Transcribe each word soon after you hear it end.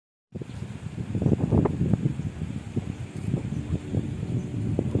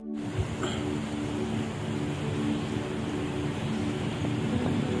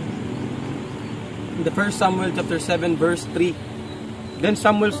the 1 Samuel chapter 7 verse 3. Then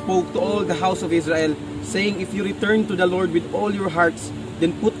Samuel spoke to all the house of Israel, saying, if you return to the Lord with all your hearts,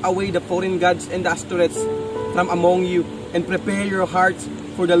 then put away the foreign gods and the Ashtoreths from among you, and prepare your hearts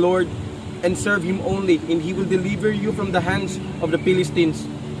for the Lord, and serve Him only, and He will deliver you from the hands of the Philistines.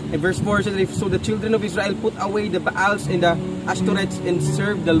 And verse 4 says, so the children of Israel put away the Baals and the Ashtoreths and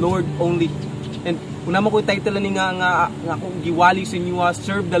serve the Lord only. And una mo ko title ni nga akong giwali sa inyo,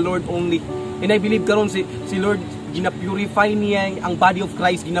 serve the Lord only. And I believe karon si Lord gina-purify niya ang body of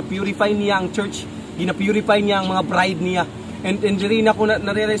Christ, gina-purify niya ang church, gina-purify niya ang mga bride niya. And rin ako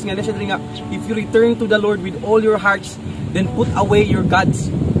na-realize nga, if you return to the Lord with all your hearts, then put away your gods.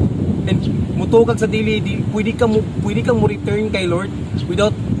 And mutukag sa dili, pwede kang mo return kay Lord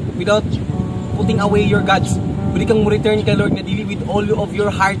without putting away your gods. Pwede kang mo return kay Lord nga dili with all of your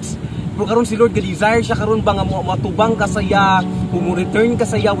hearts. Pero karon si Lord ga-desire siya karon ba nga matubang ka saya, mo return ka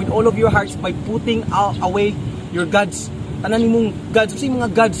saya with all of your hearts by putting away your gods. Tanan nimong gods, kasi mga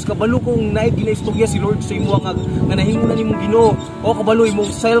gods kabalo kung naay ginaistorya si Lord sa imo nga nahimo na nimong Ginoo, o kabalo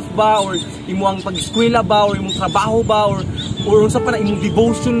imong self ba, or imong pag-eskwela ba, or imong trabaho ba, or unsa pa na imong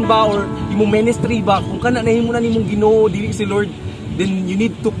devotion ba, or imong ministry ba, kung kana nahimo na nimong Ginoo dili si Lord, then you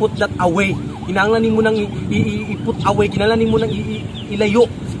need to put that away. Kinahanglan nimo nang i-put away, kinahanglan nimo nang ilayo,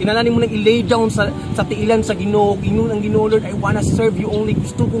 kinahanglan nimo nang i-lay down sa tiilan sa Ginoo. Ginoo ang Ginoo, Lord, I wanna serve you only.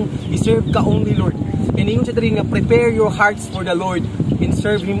 Gusto kong i-serve ka only, Lord. And ingon siya diri nga, prepare your hearts for the Lord and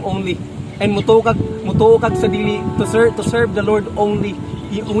serve Him only. And mutukag sa dili to serve the Lord only.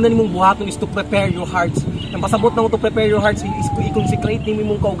 Una nimong buhaton is to prepare your hearts. Ang pasabot na mo to prepare your hearts is to i-consecrate nimo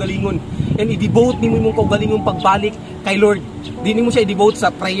imong kaugalingon and i-devote nimo imong kaugalingon pagbalik kay Lord. Di nimo siya i-devote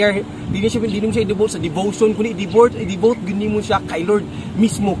sa prayer, di nimo siya i-devote sa devotion, kundi i-devote gid nimo siya kay Lord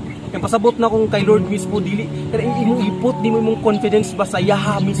mismo. Ang pasabot na kung kay Lord mismo, dili imong iput nimo imong confidence ba sa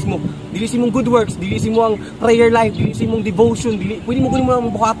Yaha mismo. Dili si imong good works, dili si imong prayer life, dili si imong devotion, dili pwede mo kunin mo ang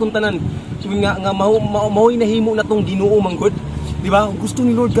buhaton tanan. Nga mao'y nahimo na tong Ginoo manggod. Di ba? Gusto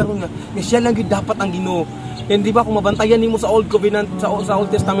ni Lord karon nga siya lang gid dapat ang Ginoo. And di ba kung mabantayan nimo sa Old Covenant, sa Old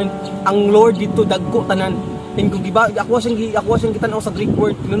Testament, ang Lord dito dagko tanan. And kung diba, ako siyang kitanaw sa Greek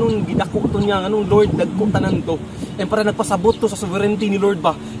word, ganun gidako to niya, ganun Lord dagko tanan to. And para nagpasabot to sa sovereignty ni Lord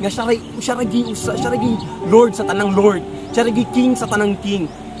ba, nga siya ragi Lord sa tanang Lord, siya ragi King sa tanang King.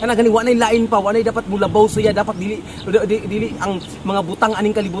 Kana gani wanay lain pa, wanay dapat mulabaw siya, dapat dili ang mga butang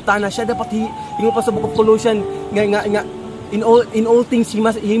aning kalibutan na siya dapat ingon pa sa Book of Colossians nga in all things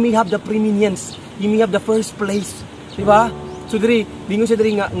he may have the preeminence, he may have the first place, di ba? So diri dingon siya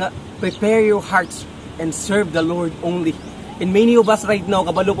diri nga prepare your hearts and serve the Lord only. And many of us right now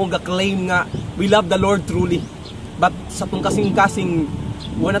kabalo kong ga-claim nga we love the Lord truly, but sa tong kasing-kasing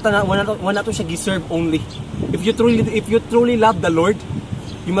wala to siya gi-serve only. If you truly love the Lord,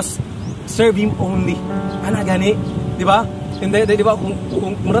 you must serve Him only. Ana gani, di ba? And di ba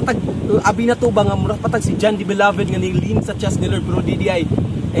kung muratag abi na to ba nga muratag si John the Beloved nga nilin sa chest ni Lord, pero di ay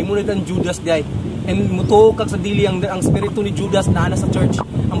muna ang Judas di ay. And mutukag sa dili ang spirito ni Judas na ana sa church.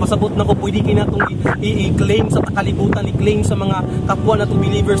 Ang pasabot na ko pwede kay natong i-claim sa kalibutan, i-claim sa mga kapwa nato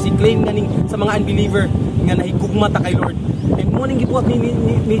believers, i-claim ganing sa mga unbeliever nga nahigugma ta kay Lord. And mo ning gibuhat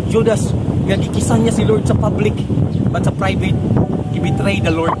ni Judas nga gikisan niya si Lord sa public, but sa private gibetray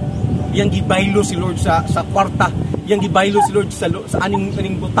the Lord. Yang gibaylo si Lord sa kwarta, yang gibaylo si Lord sa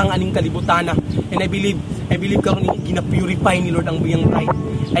aning butang, aning kalibutana. And I believe karon gina-purify ni Lord ang biyang bride.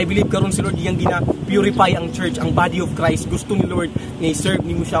 I believe karon si Lord yang gina-purify ang church, ang body of Christ. Gusto ni Lord nga i-serve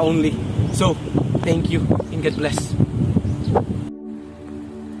nimo siya only. So, thank you and God bless.